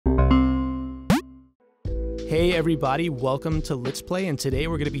Hey everybody, welcome to Let's Play, and today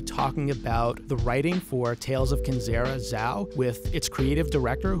we're going to be talking about the writing for Tales of Kenzera, ZAU, with its creative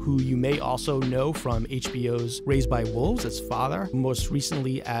director, who you may also know from HBO's Raised by Wolves as Father, most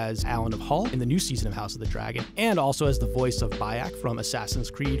recently as Alyn of Hull in the new season of House of the Dragon, and also as the voice of Bayek from Assassin's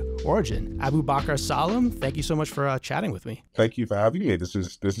Creed Origin. Abubakar Salim, thank you so much for chatting with me. Thank you for having me. This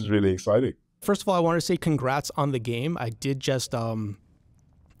is really exciting. First of all, I wanted to say congrats on the game. I did just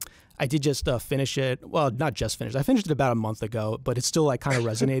finish it. Well, not just finish. I finished it about a month ago, but it's still like kind of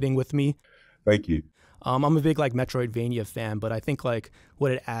resonating with me. Thank you. I'm a big like Metroidvania fan, but I think like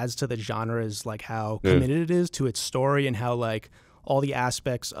what it adds to the genre is like how committed it is to its story and how like all the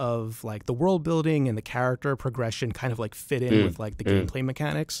aspects of like the world building and the character progression kind of like fit in with like the gameplay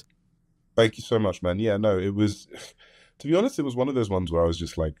mechanics. Thank you so much, man. Yeah, no, it was, to be honest, it was one of those ones where I was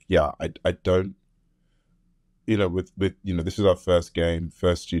just like, yeah, I don't, you know, with this is our first game,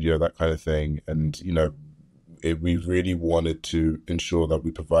 first studio, that kind of thing. And, you know, we really wanted to ensure that we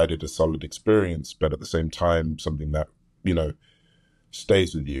provided a solid experience, but at the same time, something that, you know,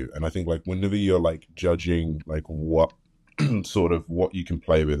 stays with you. And I think like whenever you're like judging like what sort of what you can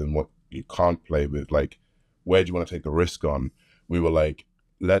play with and what you can't play with, like where do you want to take a risk on? We were like,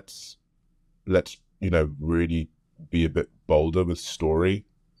 let's, you know, really be a bit bolder with story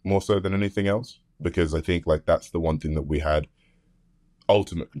more so than anything else. Because I think like that's the one thing that we had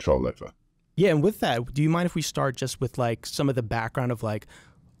ultimate control over. Yeah, and with that, do you mind if we start just with like some of the background of like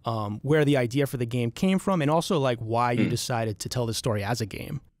where the idea for the game came from, and also like why you decided to tell this story as a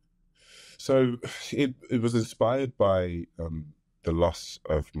game? So it was inspired by the loss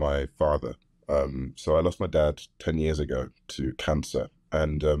of my father. So I lost my dad 10 years ago to cancer,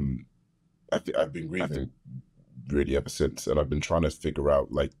 and I've been grieving really ever since, and I've been trying to figure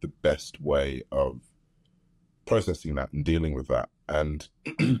out like the best way of processing that and dealing with that. And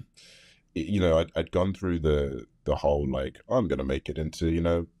you know, I'd gone through the whole like, oh, I'm gonna make it into, you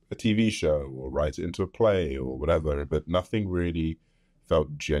know, a TV show or write it into a play or whatever, but nothing really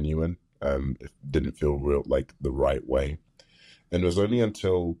felt genuine. It didn't feel real, like the right way. And it was only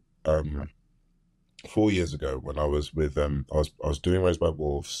until 4 years ago when I was with I was doing Raised by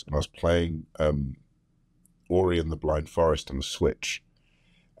Wolves, and I was playing Ori and the Blind Forest on the Switch,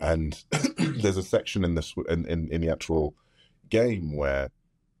 and there's a section in the actual game where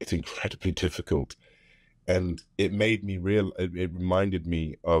it's incredibly difficult, and it made me it reminded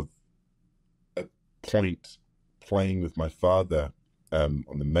me of a point playing with my father on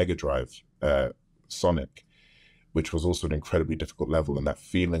the Mega Drive, Sonic, which was also an incredibly difficult level, and that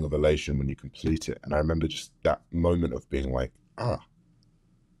feeling of elation when you complete it. And I remember just that moment of being like,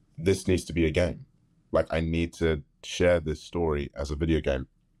 this needs to be a game. Like, I need to share this story as a video game.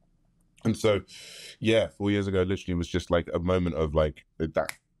 And so, yeah, 4 years ago, literally was just like a moment of like,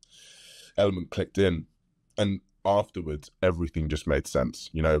 that element clicked in. And afterwards, everything just made sense,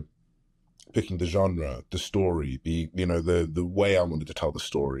 you know, picking the genre, the story, the way I wanted to tell the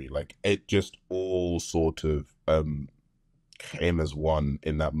story. Like, it just all sort of came as one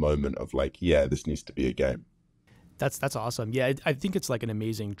in that moment of like, yeah, this needs to be a game. That's awesome. Yeah, I think it's like an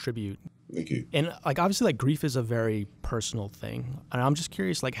amazing tribute. Thank you. And like obviously like grief is a very personal thing. And I'm just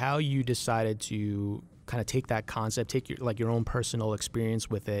curious like how you decided to kind of take that concept, take your own personal experience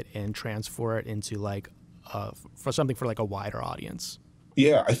with it and transfer it into like for something for like a wider audience.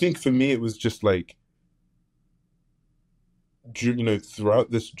 Yeah, I think for me it was just like, you know,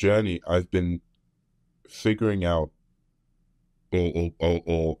 throughout this journey I've been figuring out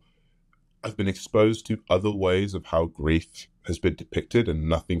or I've been exposed to other ways of how grief has been depicted, and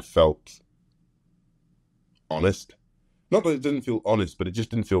nothing felt honest. Not that it didn't feel honest, but it just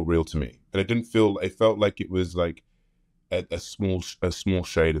didn't feel real to me. And it felt like it was like a small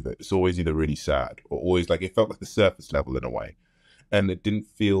shade of it. It's always either really sad or always like, it felt like the surface level in a way. And it didn't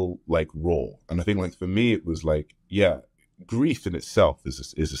feel like raw. And I think like for me, it was like, yeah, grief in itself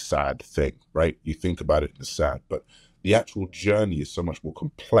is a sad thing, right? You think about it and it's sad, but the actual journey is so much more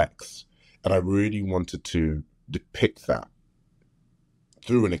complex. And I really wanted to depict that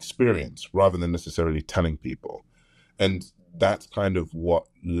through an experience rather than necessarily telling people. And that's kind of what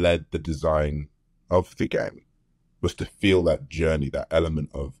led the design of the game, was to feel that journey, that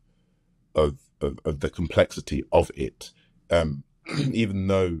element of the complexity of it. Even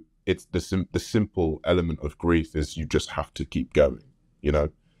though it's the simple element of grief is you just have to keep going, you know,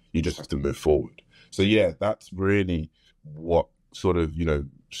 you just have to move forward. So yeah, that's really what sort of, you know,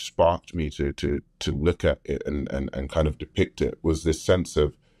 sparked me to look at it and kind of depict it, was this sense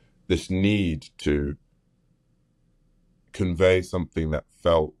of this need to convey something that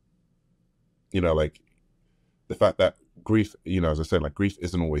felt, you know, like the fact that grief, as I said, like grief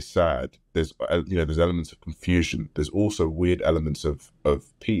isn't always sad. There's, there's elements of confusion. There's also weird elements of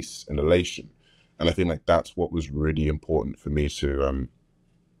peace and elation. And I think like that's what was really important for me to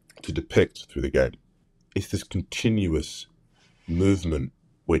depict through the game. It's this continuous movement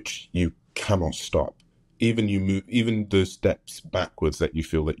which you cannot stop. Even those steps backwards that you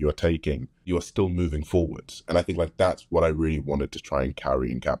feel that you're taking, you are still moving forwards. And I think like that's what I really wanted to try and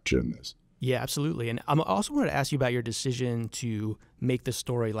carry and capture in this. Yeah, absolutely. And I also wanted to ask you about your decision to make the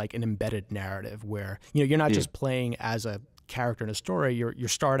story like an embedded narrative where, you're not just playing as a character in a story. You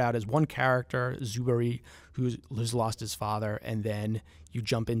start out as one character, Zuberi, who's lost his father, and then you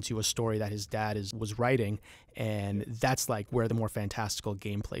jump into a story that his dad was writing, and that's like where the more fantastical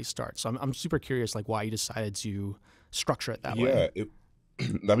gameplay starts. So I'm super curious, like why you decided to structure it that way. Yeah,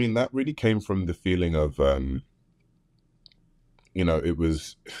 I mean, that really came from the feeling of, it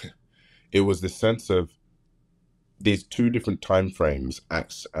was the sense of these two different time frames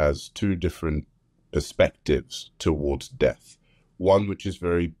acts as two different perspectives towards death. One which is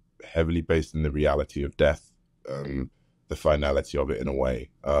very heavily based in the reality of death, the finality of it in a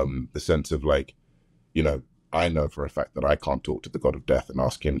way, the sense of like, I know for a fact that I can't talk to the god of death and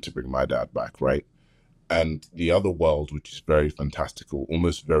ask him to bring my dad back, right? And the other world, which is very fantastical,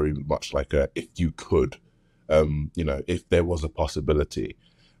 almost very much like if you could, if there was a possibility.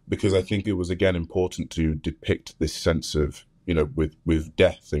 Because I think it was, again, important to depict this sense of, with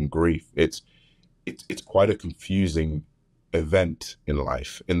death and grief. It's quite a confusing event in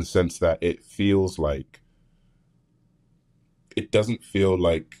life, in the sense that it feels like, it doesn't feel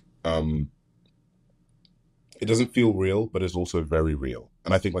like, it doesn't feel real, but it's also very real.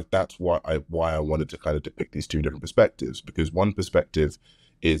 And I think like that's why I wanted to kind of depict these two different perspectives, because one perspective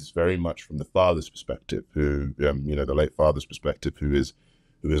is very much from the father's perspective, who, the late father's perspective, who is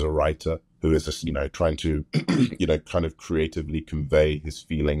a writer, who is just, trying to, kind of creatively convey his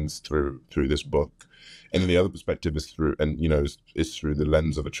feelings through this book. And then the other perspective is through, is through the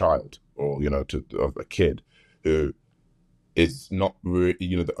lens of a child, or, of a kid who is not really,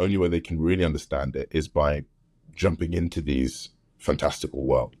 the only way they can really understand it is by jumping into these fantastical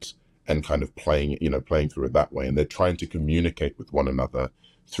worlds and kind of playing through it that way. And they're trying to communicate with one another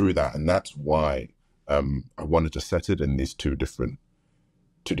through that. And that's why I wanted to set it in these two different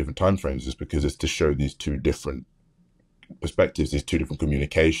time frames, is because it's to show these two different perspectives, these two different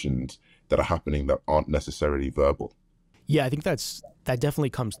communications that are happening that aren't necessarily verbal. Yeah, I think that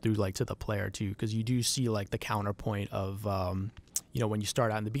definitely comes through like to the player too, because you do see like the counterpoint of when you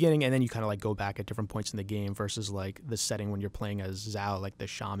start out in the beginning and then you kind of like go back at different points in the game versus like the setting when you're playing as ZAU, like the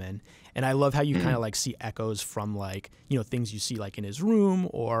shaman. And I love how you kind of like see echoes from like things you see like in his room,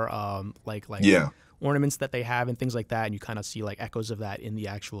 or ornaments that they have and things like that, and you kind of see like echoes of that in the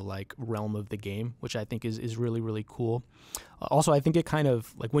actual like realm of the game, which I think is really, really cool. Also, I think it kind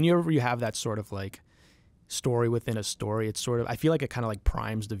of like whenever you have that sort of like story within a story, it's sort of, I feel like it kind of like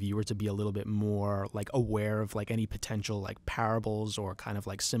primes the viewer to be a little bit more like aware of like any potential like parables or kind of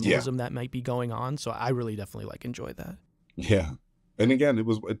like symbolism that might be going on. So I really definitely like enjoyed that. Yeah. And again, it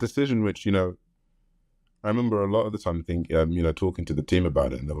was a decision which, I remember a lot of the time talking to the team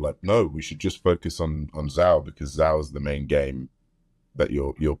about it, and they were like, no, we should just focus on ZAU, because ZAU is the main game that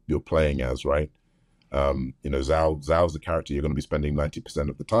you're playing as, right? ZAU's the character you're going to be spending 90%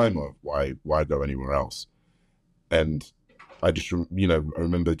 of the time of. Why go anywhere else? And I just, I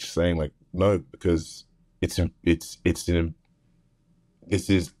remember just saying like, no, because this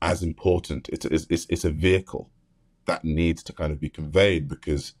is as important. It's a vehicle that needs to kind of be conveyed,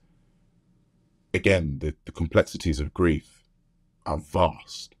 because again, the complexities of grief are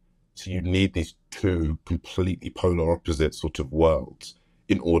vast. So you need these two completely polar opposite sort of worlds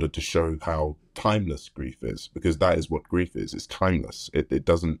in order to show how timeless grief is, because that is what grief is. It's timeless. It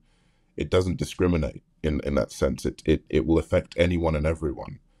doesn't discriminate in that sense. It will affect anyone and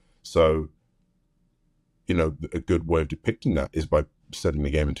everyone. So, a good way of depicting that is by setting the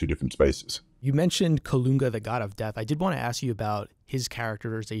game in two different spaces. You mentioned Kalunga, the god of death. I did want to ask you about his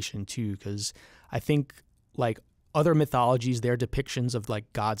characterization too, because I think like other mythologies, their depictions of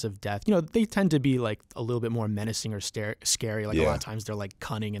like gods of death, they tend to be like a little bit more menacing or scary. Like a lot of times they're like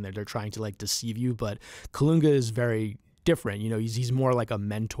cunning and they're trying to like deceive you. But Kalunga is very different. He's more like a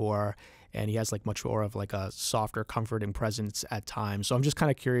mentor, and he has like much more of like a softer, comforting presence at times. So I'm just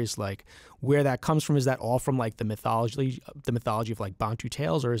kind of curious, like where that comes from. Is that all from like the mythology of like Bantu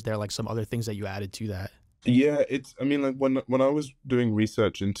Tales, or is there like some other things that you added to that? Yeah, I mean, like when I was doing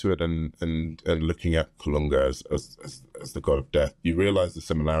research into it and looking at Kalunga as the god of death, you realize the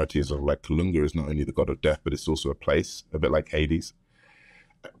similarities of like Kalunga is not only the god of death, but it's also a place, a bit like Hades.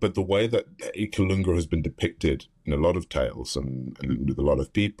 but the way that Kalunga has been depicted in a lot of tales and with a lot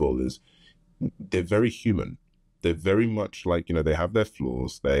of people is they're very human. They're very much like, they have their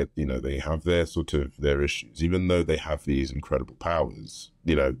flaws. They have their sort of their issues, even though they have these incredible powers.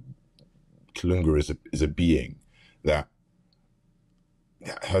 Kalunga is a being that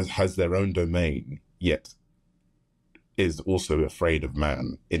has their own domain, yet is also afraid of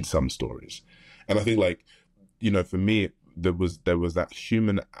man in some stories. And I think, like, for me, there was that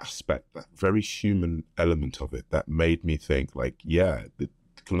human aspect, that very human element of it that made me think, like, yeah, the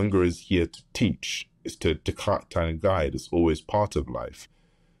Kalunga is here to teach, is to kind of guide. It's always part of life,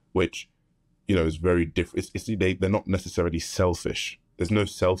 which, is very different. They're not necessarily selfish. There's no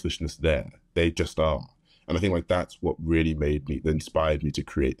selfishness there. They just are. And I think, like, that's what really inspired me to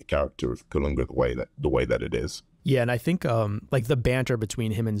create the character of Kalunga the way that it is. Yeah, and I think like the banter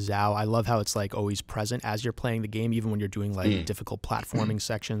between him and ZAU, I love how it's like always present as you're playing the game, even when you're doing like difficult platforming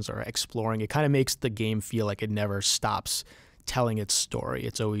sections or exploring. It kind of makes the game feel like it never stops telling its story.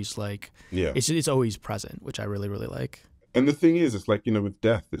 It's always like, it's always present, which I really, really like. And the thing is, it's like, with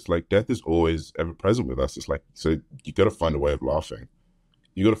death, it's like death is always ever present with us. It's like, so you got to find a way of laughing.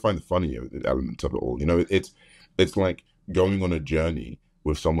 You got to find the funny element of it all. It's like going on a journey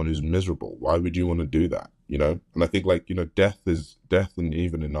with someone who's miserable. Why would you want to do that? And I think, like, death, and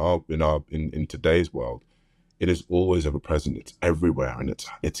even in today's world, it is always ever present. It's everywhere, and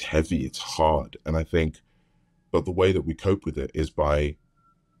it's heavy, it's hard. And I think, but the way that we cope with it is by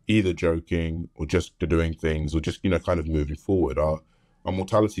either joking or just doing things or just, kind of moving forward. Our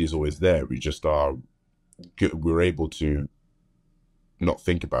mortality is always there. We're able to not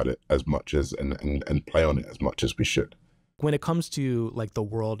think about it as much as and play on it as much as we should. When it comes to like the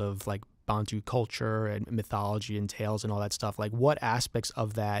world of like Bantu culture and mythology and tales and all that stuff, like what aspects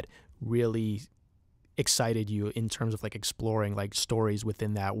of that really excited you in terms of like exploring like stories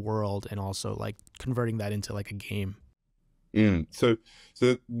within that world and also like converting that into like a game? So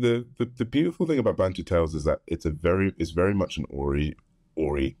the beautiful thing about Bantu Tales is that it's very much an ori.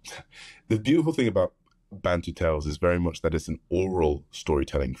 The beautiful thing about Bantu Tales is very much that it's an oral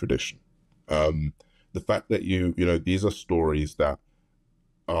storytelling tradition. The fact that these are stories that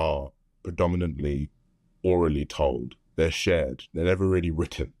are predominantly orally told, they're shared, they're never really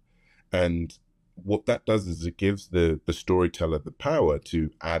written. And what that does is it gives the storyteller the power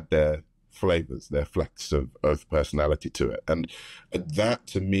to add their flavors, their flecks of personality to it. And that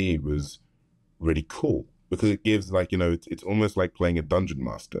to me was really cool because it gives, like, it's almost like playing a dungeon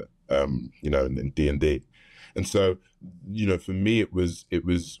master, in D&D. And so, for me, it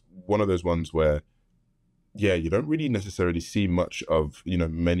was one of those ones where, yeah, you don't really necessarily see much of,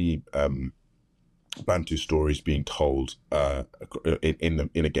 many Bantu stories being told in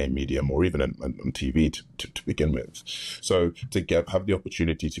a game medium or even on TV to begin with. So to have the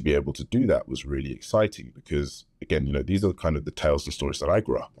opportunity to be able to do that was really exciting because, again, these are kind of the tales and stories that I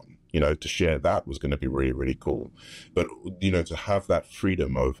grew up on. To share that was going to be really, really cool. But, to have that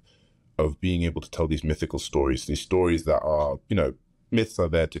freedom of being able to tell these mythical stories, these stories that are, myths are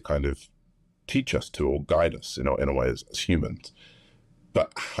there to kind of teach us to or guide us, in a way as humans,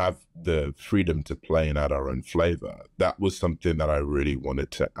 but have the freedom to play and add our own flavor. That was something that I really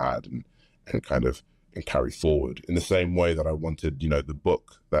wanted to add and kind of carry forward in the same way that I wanted, the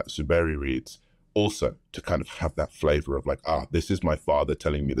book that Suberi reads also to kind of have that flavor of like, this is my father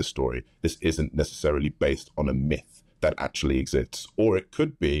telling me the story. This isn't necessarily based on a myth that actually exists, or it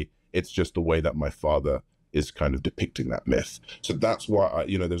could be, it's just the way that my father is kind of depicting that myth. So that's why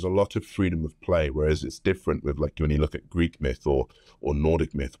there's a lot of freedom of play, whereas it's different with, like, when you look at Greek myth or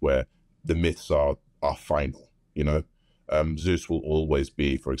Nordic myth, where the myths are final. Zeus will always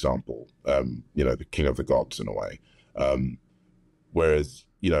be, for example, the king of the gods in a way. Whereas,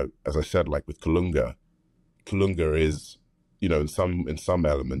 as I said, like with Kalunga is, in some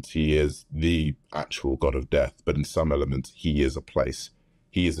elements he is the actual god of death, but in some elements he is a place.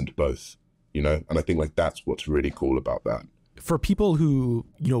 He isn't both. And I think, like, that's what's really cool about that. For people who,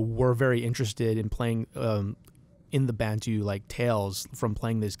 were very interested in playing in the Bantu, like, tales from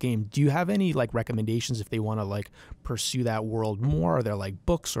playing this game, do you have any, like, recommendations if they want to, like, pursue that world more? Are there, like,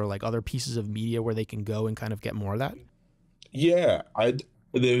 books or, like, other pieces of media where they can go and kind of get more of that? Yeah,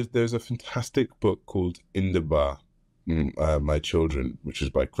 there's a fantastic book called Indiba, My Children, which is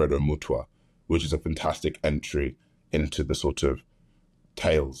by Credo Mutwa, which is a fantastic entry into the sort of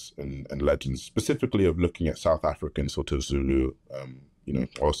tales and legends, specifically of looking at South African sort of Zulu,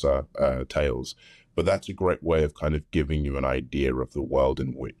 Xhosa tales. But that's a great way of kind of giving you an idea of the world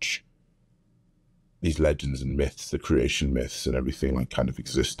in which these legends and myths, the creation myths and everything, like, kind of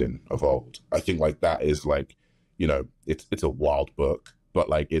exist in of old. I think, like, that is, like, it's a wild book. but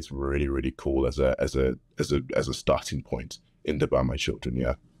like it's really, really cool as a starting point. Indiba, my children,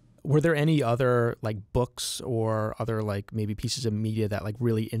 yeah. Were there any other like books or other like maybe pieces of media that like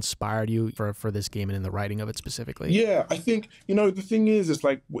really inspired you for this game and in the writing of it specifically? Yeah, I think, the thing is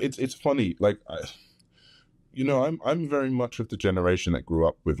like it's funny. Like I'm very much of the generation that grew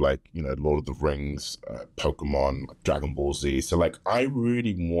up with like, Lord of the Rings, Pokemon, like Dragon Ball Z. So like I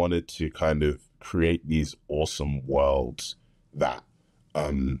really wanted to kind of create these awesome worlds that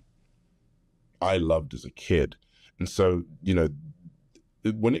I loved as a kid. And so,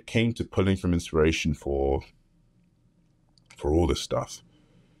 when it came to pulling from inspiration for all this stuff,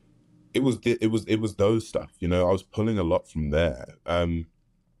 it was those stuff. I was pulling a lot from there, and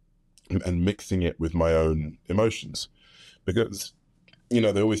mixing it with my own emotions, because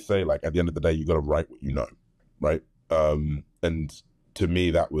they always say like at the end of the day you got to write what you know, right? And to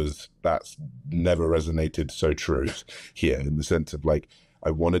me that's never resonated so true here, in the sense of like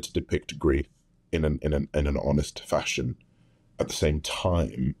I wanted to depict grief in an honest fashion. At the same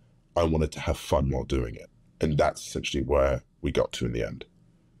time, I wanted to have fun while doing it. And that's essentially where we got to in the end.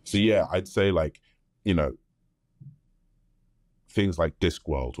 So yeah, I'd say like, things like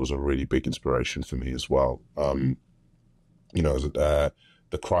Discworld was a really big inspiration for me as well. The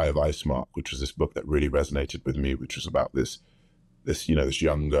Cry of Ice Mark, which was this book that really resonated with me, which was about this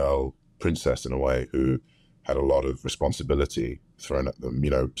young girl, princess in a way, who had a lot of responsibility thrown at them,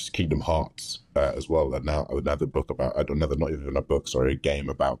 Kingdom Hearts as well. And now another book about, not even a book, sorry, a game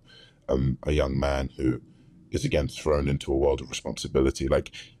about a young man who is again thrown into a world of responsibility. Like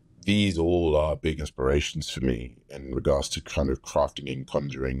these all are big inspirations for me in regards to kind of crafting and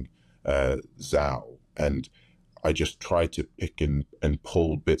conjuring ZAU. And I just try to pick and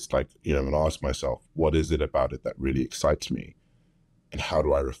pull bits like, and ask myself, what is it about it that really excites me? And how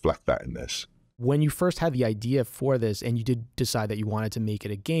do I reflect that in this? When you first had the idea for this and you did decide that you wanted to make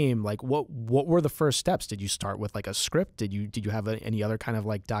it a game, like what were the first steps? Did you start with like a script? Did you have any other kind of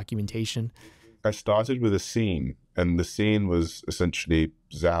like documentation? I started with a scene, and the scene was essentially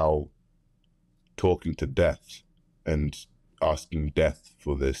ZAU talking to Death and asking Death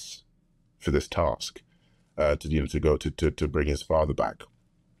for this task, to go to bring his father back.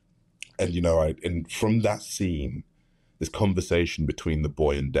 And and from that scene, this conversation between the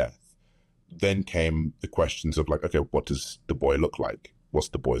boy and Death, then came the questions of like, okay, what does the boy look like? What's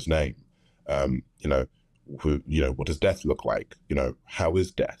the boy's name? What does Death look like? How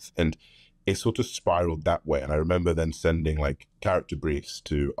is Death? And it sort of spiraled that way. And I remember then sending like character briefs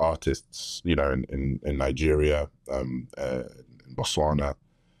to artists, in Nigeria, in Botswana,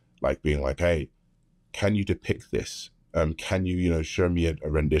 like being like, hey, can you depict this? Can you, show me a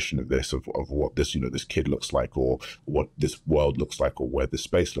rendition of this, of what this, this kid looks like, or what this world looks like, or where the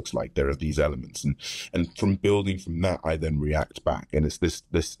space looks like. There are these elements, and from building from that, I then react back, and it's this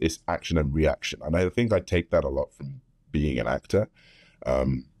action and reaction. And I think I take that a lot from being an actor,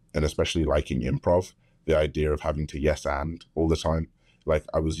 and especially liking improv, the idea of having to yes and all the time. Like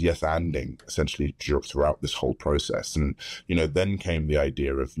I was yes anding essentially throughout this whole process, and then came the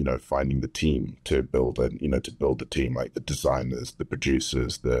idea of finding the team to build the team, like the designers, the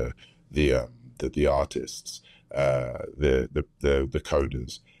producers, the artists, the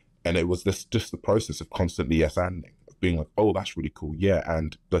coders, and it was just the process of constantly yes anding, of being like, oh, that's really cool, yeah,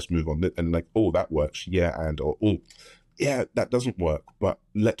 and let's move on, and like, oh, that works, yeah, and or oh, yeah, that doesn't work, but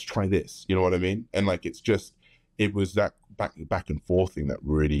let's try this. You know what I mean? And like it was that back and forth thing that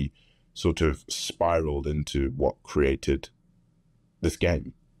really sort of spiraled into what created this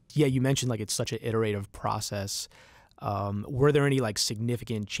game. Yeah, you mentioned like it's such an iterative process. Were there any like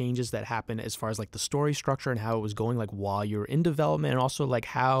significant changes that happened as far as like the story structure and how it was going, like while you're in development, and also like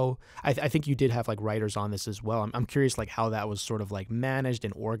how I think you did have like writers on this as well. I'm curious like how that was sort of like managed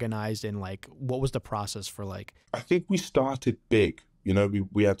and organized, and like what was the process for like. I think we started big.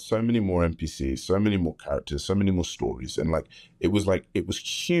 We had so many more NPCs, so many more characters, so many more stories, and it was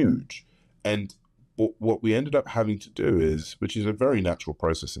huge. And what we ended up having to do is, which is a very natural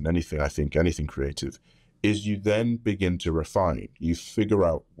process in anything, I think, anything creative, is you then begin to refine. You figure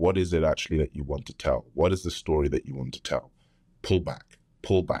out what is it actually that you want to tell? What is the story that you want to tell? Pull back,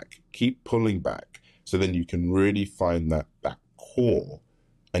 keep pulling back. So then you can really find that core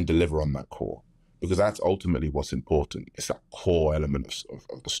and deliver on that core. Because that's ultimately what's important. It's that core element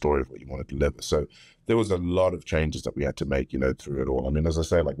of the story of what you want to deliver. So there was a lot of changes that we had to make, through it all. I mean, as I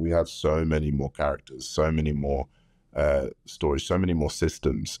say, like we had so many more characters, so many more stories, so many more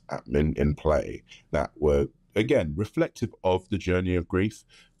systems in play that were, again, reflective of the journey of grief.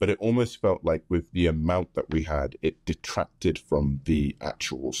 But it almost felt like with the amount that we had, it detracted from the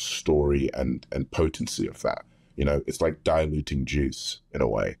actual story and potency of that. You know, it's like diluting juice in a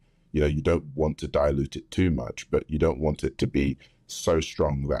way. You know, you don't want to dilute it too much, but you don't want it to be so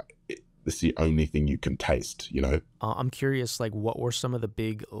strong that it's the only thing you can taste, you know? I'm curious, like, what were some of the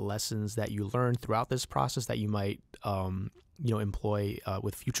big lessons that you learned throughout this process that you might, employ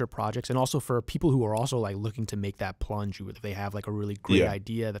with future projects, and also for people who are also like looking to make that plunge, if they have like a really great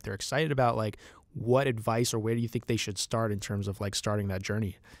idea that they're excited about, like, what advice or where do you think they should start in terms of like starting that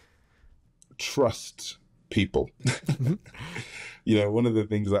journey? Trust people. You know, one of the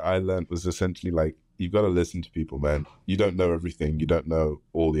things that I learned was essentially like, you've got to listen to people, man. You don't know everything. You don't know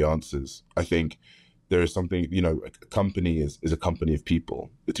all the answers. I think there is something, you know, a company is a company of people.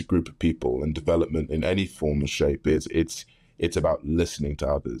 It's a group of people, and development in any form or shape it's about listening to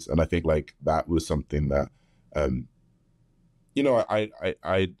others. And I think like that was something that, you know,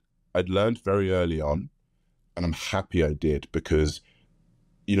 I'd learned very early on, and I'm happy I did, because,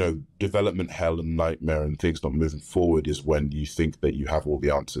 you know, development hell and nightmare and things not moving forward is when you think that you have all the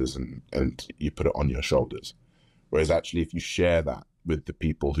answers and you put it on your shoulders. Whereas actually, if you share that with the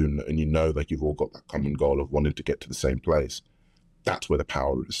people and you know that you've all got that common goal of wanting to get to the same place, that's where the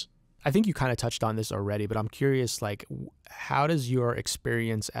power is. I think you kind of touched on this already, but I'm curious, like, how does your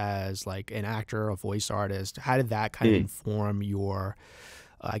experience as like an actor, a voice artist, how did that kind of inform your,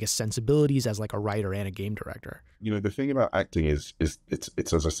 I guess, sensibilities as like a writer and a game director? You know, the thing about acting is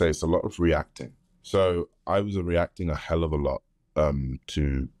it's as I say, it's a lot of reacting. So I was reacting a hell of a lot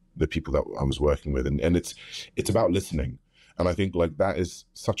to the people that I was working with, and it's about listening. And I think like that is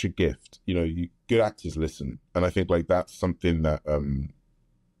such a gift. You know, good actors listen, and I think like that's something that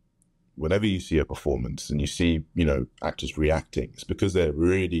whenever you see a performance and you see, you know, actors reacting, it's because they're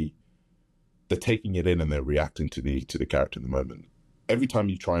taking it in and they're reacting to the character in the moment. Every time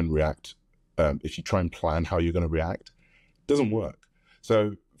you try and react, if you try and plan how you're going to react, it doesn't work.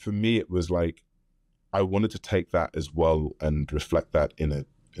 So for me, it was like, I wanted to take that as well and reflect that in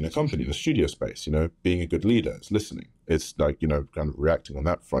a company, in a studio space. You know, being a good leader is listening. It's like, you know, kind of reacting on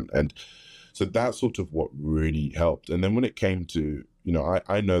that front. And so that's sort of what really helped. And then when it came to, you know,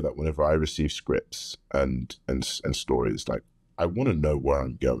 I know that whenever I receive scripts and stories, like, I want to know where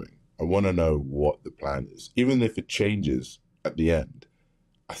I'm going. I want to know what the plan is. Even if it changes at the end,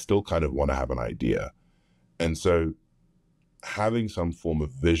 I still kind of want to have an idea. And so having some form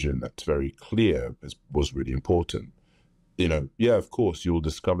of vision that's very clear was really important. You know, yeah, of course, you'll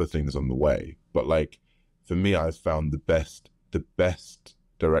discover things on the way. But like, for me, I've found the best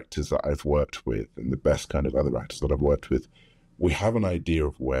directors that I've worked with and the best kind of other actors that I've worked with, we have an idea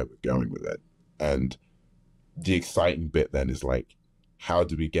of where we're going with it. And the exciting bit then is like, how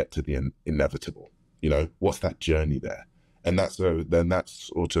do we get to the inevitable? You know, what's that journey there? And that's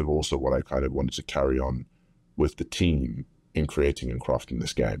sort of also what I kind of wanted to carry on with the team in creating and crafting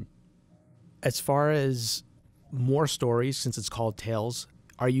this game. As far as more stories, since it's called Tales,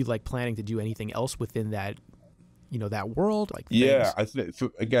 are you like planning to do anything else within that, you know, that world? Like, yeah, I think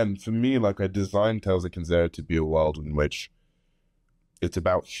for me, like, I designed Tales of Kenzera to be a world in which it's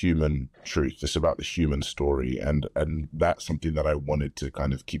about human truth. It's about the human story, and that's something that I wanted to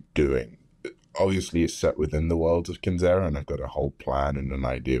kind of keep doing. Obviously, it's set within the world of Kenzera, and I've got a whole plan and an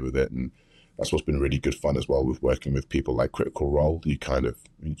idea with it, and that's what's been really good fun as well, with working with people like Critical Role. You kind of,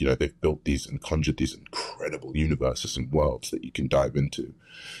 you know, they've built these and conjured these incredible universes and worlds that you can dive into,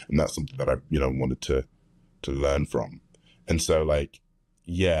 and that's something that I, you know, wanted to learn from. And so, like,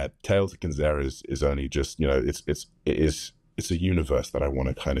 yeah, Tales of Kenzera is only just, you know, it's a universe that I want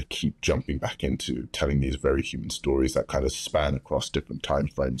to kind of keep jumping back into, telling these very human stories that kind of span across different time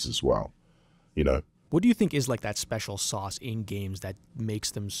frames as well, you know. What do you think is like that special sauce in games that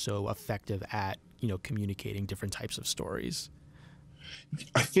makes them so effective at, you know, communicating different types of stories?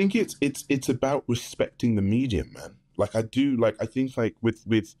 I think it's about respecting the medium, man. Like, I think like with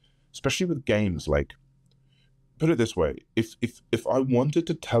especially with games, like, put it this way, if I wanted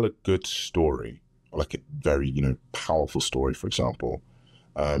to tell a good story, like a very, you know, powerful story, for example,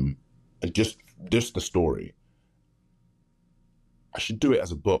 and just the story, I should do it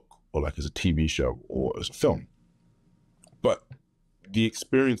as a book or like as a TV show or as a film. But the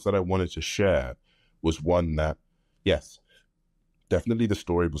experience that I wanted to share was one that, yes, definitely the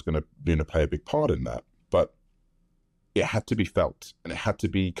story was going to play a big part in that, but it had to be felt and it had to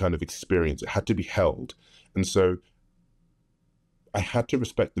be kind of experienced. It had to be held. And so I had to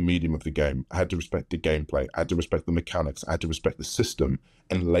respect the medium of the game. I had to respect the gameplay. I had to respect the mechanics. I had to respect the system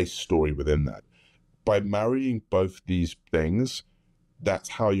and lace story within that. By marrying both these things, that's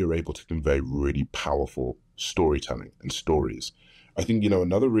how you're able to convey really powerful storytelling and stories. I think, you know,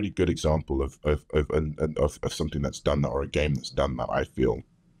 another really good example of something that's done that, or a game that's done that, I feel,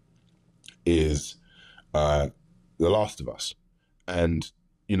 is The Last of Us. And,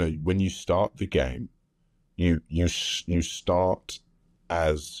 you know, when you start the game, you start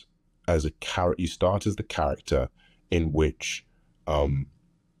as a character. You start as the character in which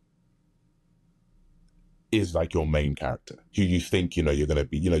is like your main character, who you think, you know, you're going to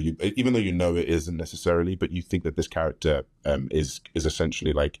be, you know, even though you know it isn't necessarily, but you think that this character is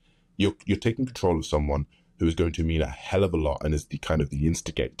essentially like you're taking control of someone who is going to mean a hell of a lot and is the kind of the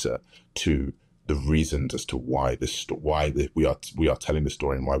instigator to the reasons as to why we are telling the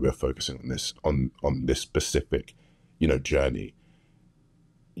story and why we're focusing on this specific, you know, journey.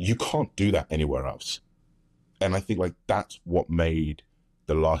 You can't do that anywhere else. And I think like that's what made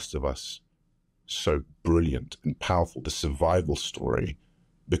The Last of Us so brilliant and powerful, the survival story,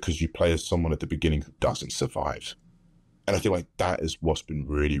 because you play as someone at the beginning who doesn't survive. And I feel like that is what's been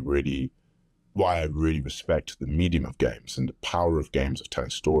really, really why I really respect the medium of games and the power of games of telling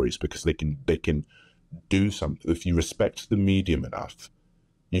stories, because they can do something. If you respect the medium enough,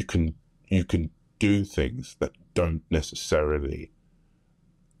 you can do things that don't necessarily,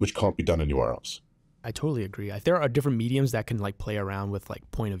 which can't be done anywhere else. I totally agree. There are different mediums that can like play around with like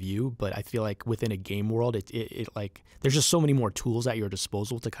point of view, but I feel like within a game world, it like there's just so many more tools at your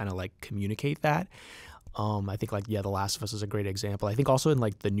disposal to kind of like communicate that. I think like, yeah, The Last of Us is a great example. I think also in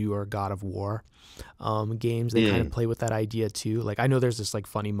like the newer God of War games, they kind of play with that idea too. Like I know there's this like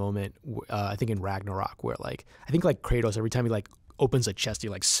funny moment, I think in Ragnarok, where like, I think like Kratos, every time he like opens a chest, he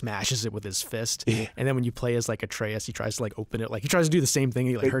like smashes it with his fist. And then when you play as like Atreus, he tries to like open it, like he tries to do the same thing.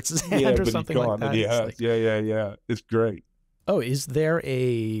 He like hurts his hand or something like that. Yeah. It's great. Oh, is there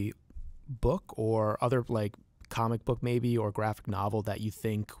a book or other like comic book maybe or graphic novel that you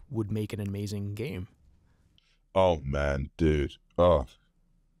think would make an amazing game? Oh man, dude. Oh,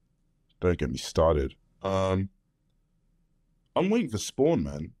 don't get me started. I'm waiting for Spawn,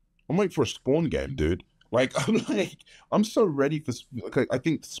 man. I'm waiting for a Spawn game, dude. Like, I'm so ready for. Okay, I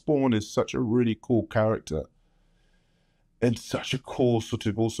think Spawn is such a really cool character, and such a cool sort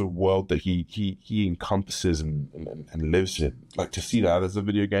of also world that he encompasses and lives in. Like to see that as a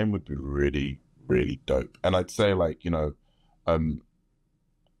video game would be really, really dope. And I'd say like, you know, I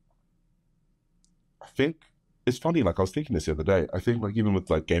think. It's funny, like I was thinking this the other day, I think like even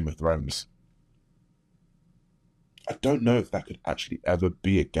with like Game of Thrones, I don't know if that could actually ever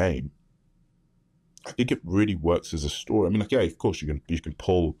be a game. I think it really works as a story. I mean, like, yeah, of course you can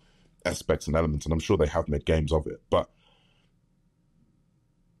pull aspects and elements, and I'm sure they have made games of it, but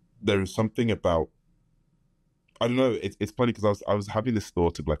there is something about, I don't know, it's funny because I was having this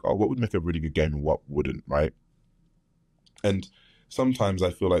thought of like, oh, what would make a really good game and what wouldn't, right? And sometimes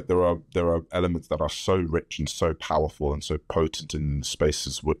I feel like there are elements that are so rich and so powerful and so potent in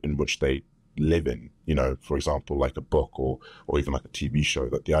spaces in which they live in, you know, for example, like a book or even like a TV show,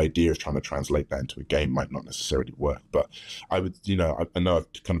 that the idea of trying to translate that into a game might not necessarily work. But I would, you know, I know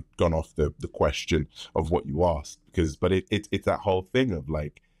I've kind of gone off the question of what you asked, but it's that whole thing of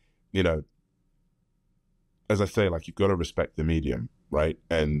like, you know, as I say, like you've got to respect the medium, right?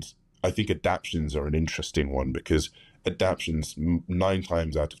 And I think adaptions are an interesting one, because adaptions 9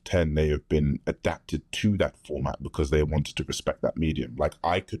 times out of 10 they have been adapted to that format because they wanted to respect that medium. Like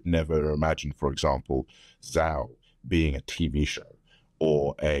I could never imagine, for example, ZAU being a TV show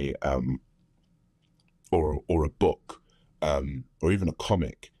or a book or even a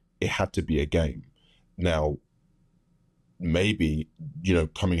comic. It had to be a game. Now maybe, you know,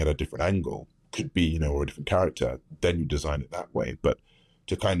 coming at a different angle could be, you know, or a different character, then you design it that way. But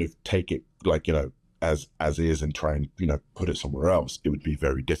to kind of take it like, you know, as is and try and, you know, put it somewhere else, it would be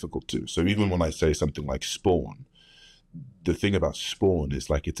very difficult to. So even when I say something like Spawn, the thing about Spawn is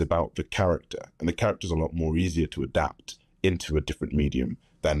like it's about the character, and the character's a lot more easier to adapt into a different medium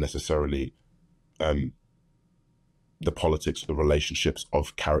than necessarily the politics, the relationships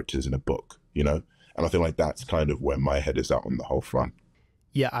of characters in a book, you know? And I feel like that's kind of where my head is at on the whole front.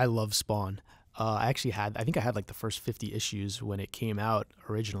 Yeah, I love Spawn. I think I had like the first 50 issues when it came out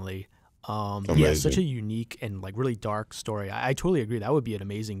originally. Yeah, such a unique and like really dark story. I totally agree. That would be an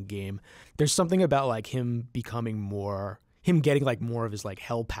amazing game. There's something about like him getting like more of his like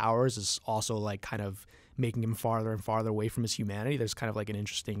hell powers is also like kind of making him farther and farther away from his humanity. There's kind of like an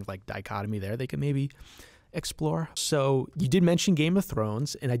interesting like dichotomy there they could maybe explore. So you did mention Game of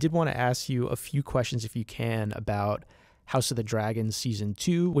Thrones, and I did want to ask you a few questions if you can about House of the Dragon Season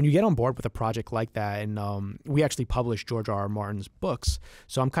 2. When you get on board with a project like that, and we actually published George R.R. Martin's books,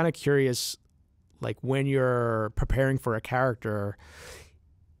 so I'm kind of curious, like when you're preparing for a character,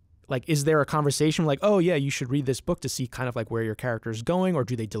 like is there a conversation like, oh yeah, you should read this book to see kind of like where your character is going, or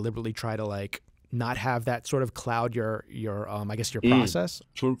do they deliberately try to like not have that sort of cloud your I guess your process?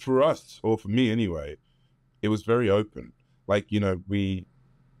 For us, or for me anyway, it was very open. Like, you know,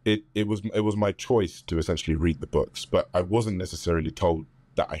 it was my choice to essentially read the books, but I wasn't necessarily told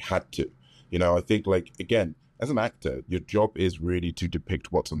that I had to. You know, I think, like, again, as an actor, your job is really to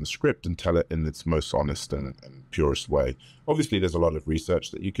depict what's on the script and tell it in its most honest and purest way. Obviously, there's a lot of research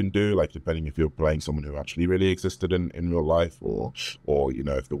that you can do, like depending if you're playing someone who actually really existed in real life, or you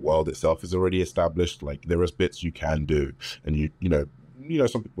know, if the world itself is already established. Like, there is bits you can do, and you know,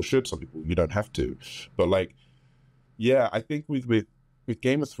 some people should, some people you don't have to. But like, yeah, I think with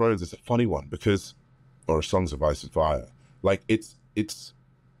Game of Thrones, it's a funny one because, or Songs of Ice and Fire, like it's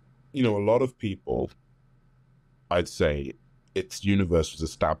you know, a lot of people, I'd say its universe was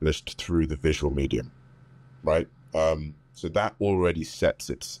established through the visual medium, right? So that already sets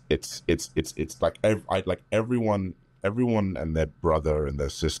it's like everyone and their brother and their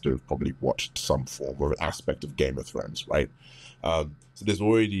sister have probably watched some form or aspect of Game of Thrones, right? So there's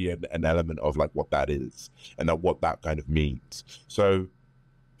already an element of like what that is and what that kind of means. So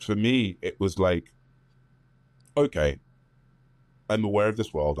for me, it was like, okay, I'm aware of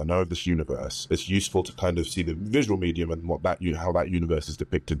this world. I know of this universe. It's useful to kind of see the visual medium and how that universe is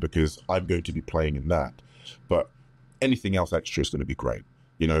depicted, because I'm going to be playing in that. But anything else extra is going to be great.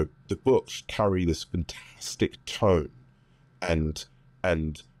 You know, the books carry this fantastic tone and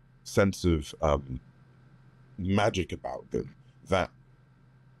sense of magic about them that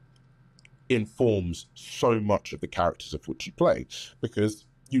informs so much of the characters of which you play, because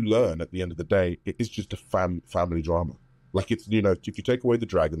you learn at the end of the day, it is just a family drama. Like, it's, you know, if you take away the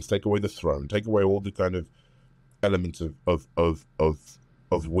dragons, take away the throne, take away all the kind of elements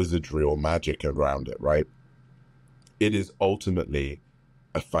of wizardry or magic around it, right? It is ultimately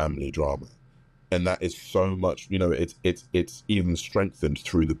a family drama. And that is so much, you know, it's even strengthened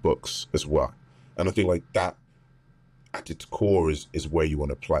through the books as well. And I think like that at its core is where you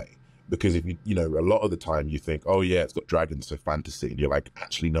want to play. Because if you know, a lot of the time you think, oh yeah, it's got dragons, so fantasy. And you're like,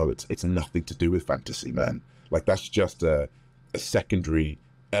 actually, no, it's nothing to do with fantasy, man. Like, that's just a secondary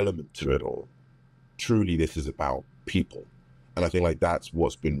element to it all. Truly, this is about people. And I think like that's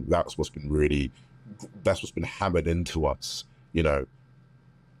what's been hammered into us, you know,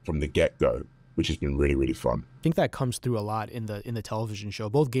 from the get-go, which has been really, really fun. I think that comes through a lot in the television show,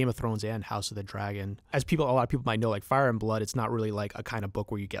 both Game of Thrones and House of the Dragon. As a lot of people might know, like Fire and Blood, it's not really like a kind of book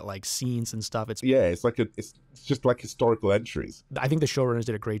where you get like scenes and stuff. It's just like historical entries. I think the showrunners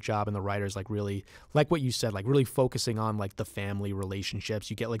did a great job, and the writers like really, like what you said, like really focusing on like the family relationships.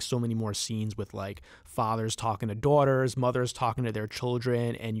 You get like so many more scenes with like fathers talking to daughters, mothers talking to their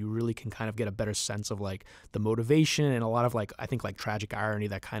children, and you really can kind of get a better sense of like the motivation and a lot of like, I think, like tragic irony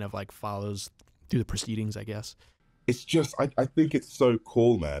that kind of like follows through the proceedings, I guess. It's just, I think it's so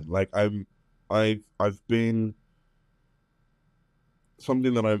cool, man. Like I've been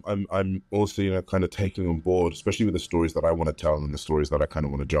something that I'm also, you know, kind of taking on board, especially with the stories that I want to tell and the stories that I kind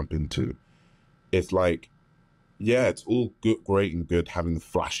of want to jump into. It's like, yeah, it's all good, great and good having the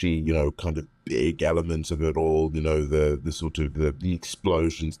flashy, you know, kind of big elements of it all, you know, the sort of the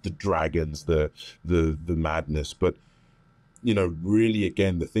explosions, the dragons, the madness, but you know, really,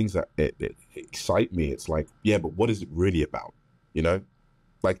 again, the things that it excite me, it's like, yeah, but what is it really about? You know,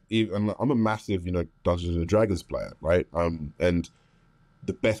 like, even, I'm a massive, you know, Dungeons and Dragons player, right? And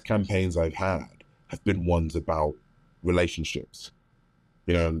the best campaigns I've had have been ones about relationships,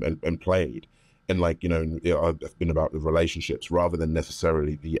 you know, and played. And like, you know, I've been about the relationships rather than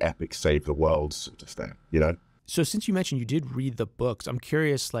necessarily the epic save the world sort of thing, you know? So since you mentioned you did read the books, I'm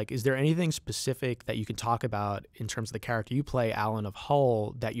curious, like, is there anything specific that you can talk about in terms of the character you play, Alyn of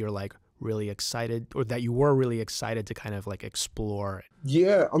Hull, that you're like really excited, or that you were really excited to kind of like explore?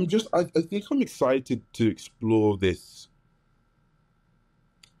 Yeah, I think I'm excited to explore this.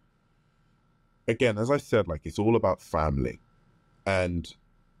 Again, as I said, like, it's all about family, and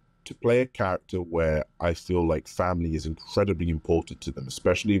to play a character where I feel like family is incredibly important to them,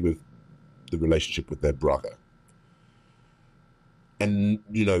 especially with the relationship with their brother. And,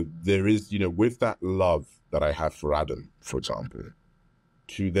 you know, there is, you know, with that love that I have for Adam, for example,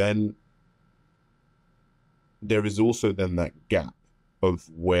 there is also then that gap of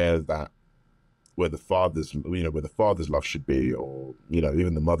where the father's love should be, or, you know,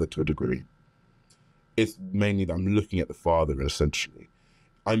 even the mother to a degree. It's mainly that I'm looking at the father, essentially.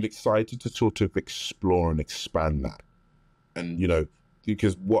 I'm excited to sort of explore and expand that. And, you know,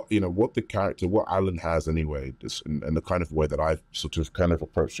 because what Alyn has anyway, and the kind of way that I've sort of kind of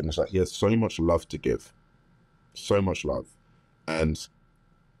approached him is like, he has so much love to give, so much love, and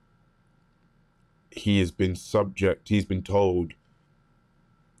he's been told,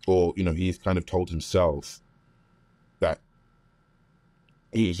 or, you know, he's kind of told himself that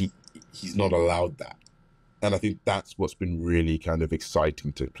he's not allowed that, And I think that's what's been really kind of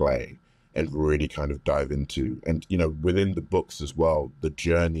exciting to play and really kind of dive into. And, you know, within the books as well, the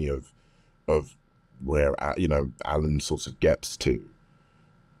journey of where, you know, Alyn sort of gets to,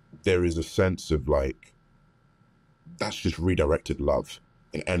 there is a sense of like, that's just redirected love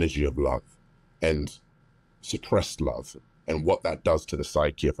and energy of love and suppressed love and what that does to the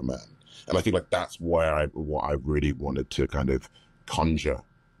psyche of a man. And I think like that's what I really wanted to kind of conjure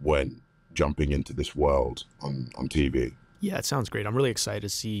when jumping into this world on TV. Yeah, it sounds great. I'm really excited to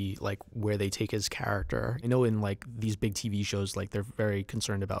see like where they take his character. I know in like these big TV shows, like they're very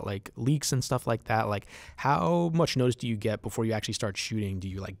concerned about like leaks and stuff like that. Like how much notice do you get before you actually start shooting? Do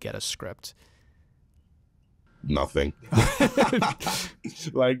you like get a script? Nothing.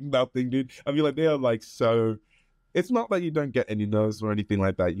 Like nothing, dude. I mean, like they are like so. It's not that you don't get any no's or anything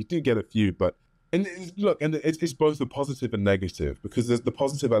like that. You do get a few, but look, it's both the positive and negative, because there's the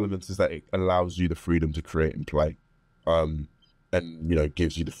positive elements is that it allows you the freedom to create and play, and you know,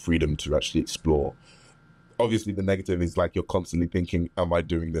 gives you the freedom to actually explore. Obviously, the negative is like you're constantly thinking, "Am I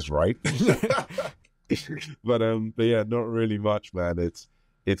doing this right?" but yeah, not really much, man.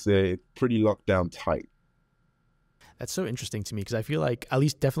 It's a pretty locked down tight. That's so interesting to me because I feel like, at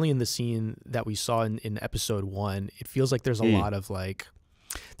least definitely in the scene that we saw in episode 1, it feels like there's a lot of like,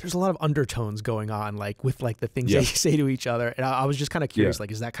 there's a lot of undertones going on, like with like the things they say to each other. And I was just kind of curious, like,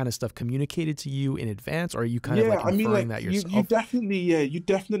 is that kind of stuff communicated to you in advance, or are you kind of like inferring that yourself? You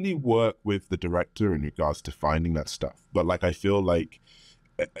definitely work with the director in regards to finding that stuff. But like, I feel like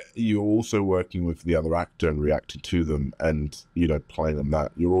you're also working with the other actor and reacting to them and, you know, playing on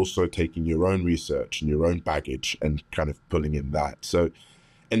that. You're also taking your own research and your own baggage and kind of pulling in that. So,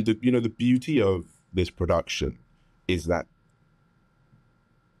 and the, you know, the beauty of this production is that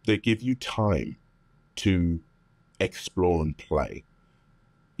they give you time to explore and play.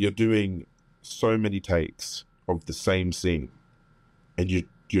 You're doing so many takes of the same scene and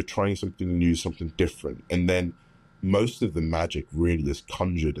you're trying something new, something different. And then most of the magic really is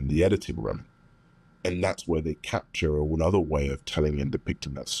conjured in the editing room. And that's where they capture another way of telling and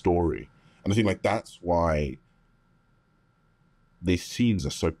depicting that story. And I think like that's why these scenes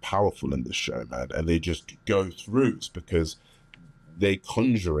are so powerful in this show, man. And they just go through, it's because they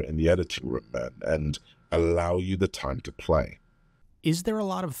conjure it in the editing room, man, and allow you the time to play. Is there a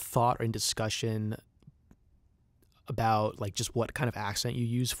lot of thought and discussion about like just what kind of accent you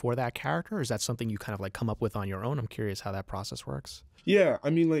use for that character? Or is that something you kind of like come up with on your own? I'm curious how that process works. Yeah, I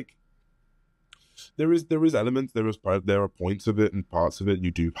mean, like there is elements, there are points of it and parts of it.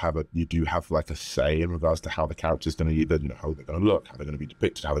 You do have like a say in regards to how the character's going to either, you know, how they're going to look, how they're going to be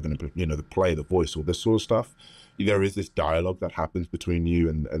depicted, how they're going to, you know, the play, the voice, all this sort of stuff. There is this dialogue that happens between you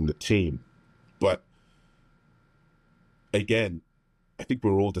and the team, but again, I think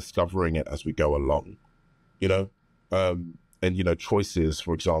we're all discovering it as we go along, you know. And you know, choices,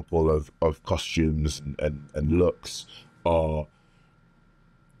 for example, of costumes and looks are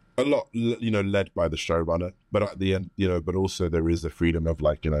a lot, you know, led by the showrunner. But at the end, you know, but also there is the freedom of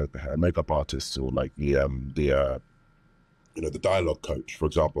like, you know, the makeup artists or like the you know, the dialogue coach, for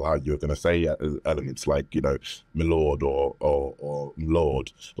example, how you're going to say elements like, you know, milord or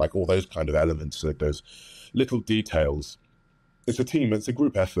lord, like all those kind of elements, like those little details. It's a team, it's a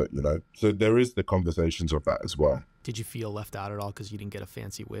group effort, you know. So there is the conversations of that as well. Did you feel left out at all because you didn't get a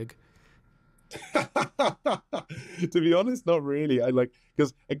fancy wig? To be honest, not really. I like,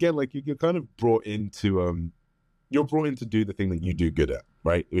 because again, like you're kind of brought into you're brought in to do the thing that you do good at,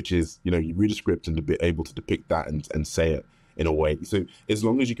 right? Which is, you know, you read a script and to be able to depict that and say it in a way. So as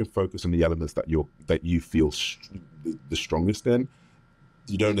long as you can focus on the elements that you feel the strongest in,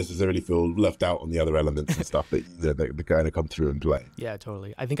 you don't necessarily feel left out on the other elements and stuff that kind of come through and play. Yeah,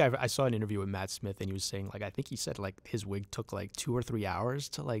 totally. I think I saw an interview with Matt Smith and he was saying, like, I think he said like his wig took like 2 or 3 hours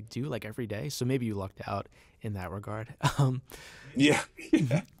to like do like every day. So maybe you lucked out in that regard. Yeah.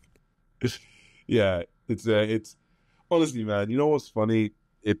 Yeah. It's honestly, man, you know what's funny?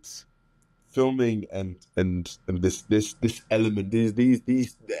 It's filming and this element,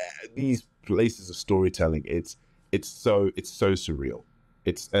 these places of storytelling. It's so surreal.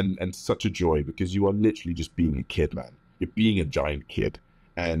 It's and such a joy because you are literally just being a kid, man. You're being a giant kid,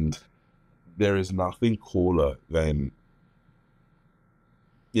 and there is nothing cooler than,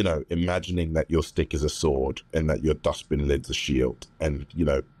 you know, imagining that your stick is a sword and that your dustbin lid's a shield, and, you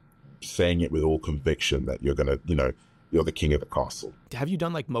know, saying it with all conviction that you're gonna, you know, you're the king of the castle. Have you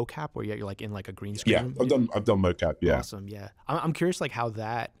done like mocap where you're like in like a green screen? Yeah, I've done mocap. Yeah, awesome. Yeah, I'm curious like how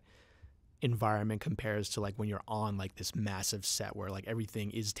that environment compares to like when you're on like this massive set where like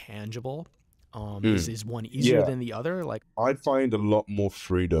everything is tangible. Is one easier than the other? Like, I find a lot more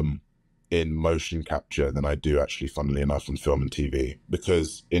freedom in motion capture than I do actually, funnily enough, in film and TV,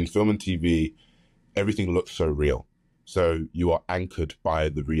 because in film and TV, everything looks so real. So you are anchored by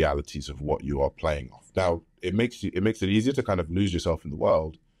the realities of what you are playing off. Now, it makes it easier to kind of lose yourself in the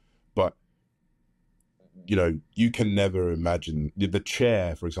world, but you know, you can never imagine the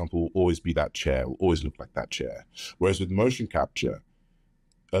chair, for example, will always be that chair, will always look like that chair. Whereas with motion capture,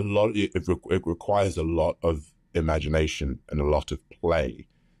 it requires a lot of imagination and a lot of play.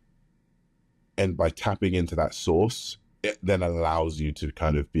 And by tapping into that source, it then allows you to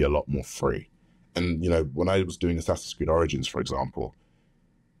kind of be a lot more free. And, you know, when I was doing Assassin's Creed Origins, for example,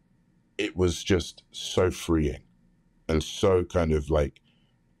 it was just so freeing and so kind of like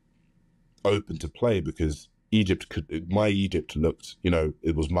open to play, because my Egypt looked, you know,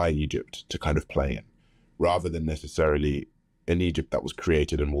 it was my Egypt to kind of play in, rather than necessarily an Egypt that was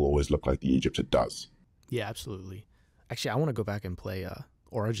created and will always look like the Egypt it does. Yeah, absolutely. Actually, I want to go back and play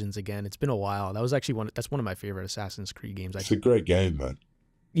Origins again. It's been a while. That was actually that's one of my favorite Assassin's Creed games. It's a great game, man.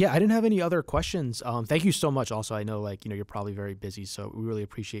 Yeah, I didn't have any other questions. Thank you so much. Also, I know, like, you know, you're probably very busy, so we really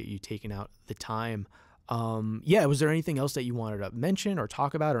appreciate you taking out the time. Yeah, was there anything else that you wanted to mention or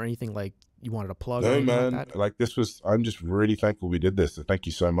talk about, or anything like you wanted to plug? No, man. Like I'm just really thankful we did this. So thank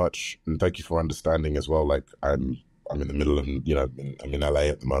you so much, and thank you for understanding as well. Like I'm in the middle of, you know, I'm in LA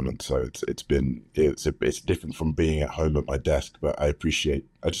at the moment, so it's different from being at home at my desk. But I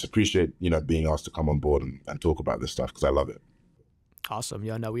just appreciate, you know, being asked to come on board and talk about this stuff, because I love it. Awesome.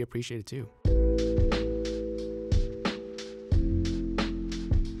 Yeah, no, we appreciate it too.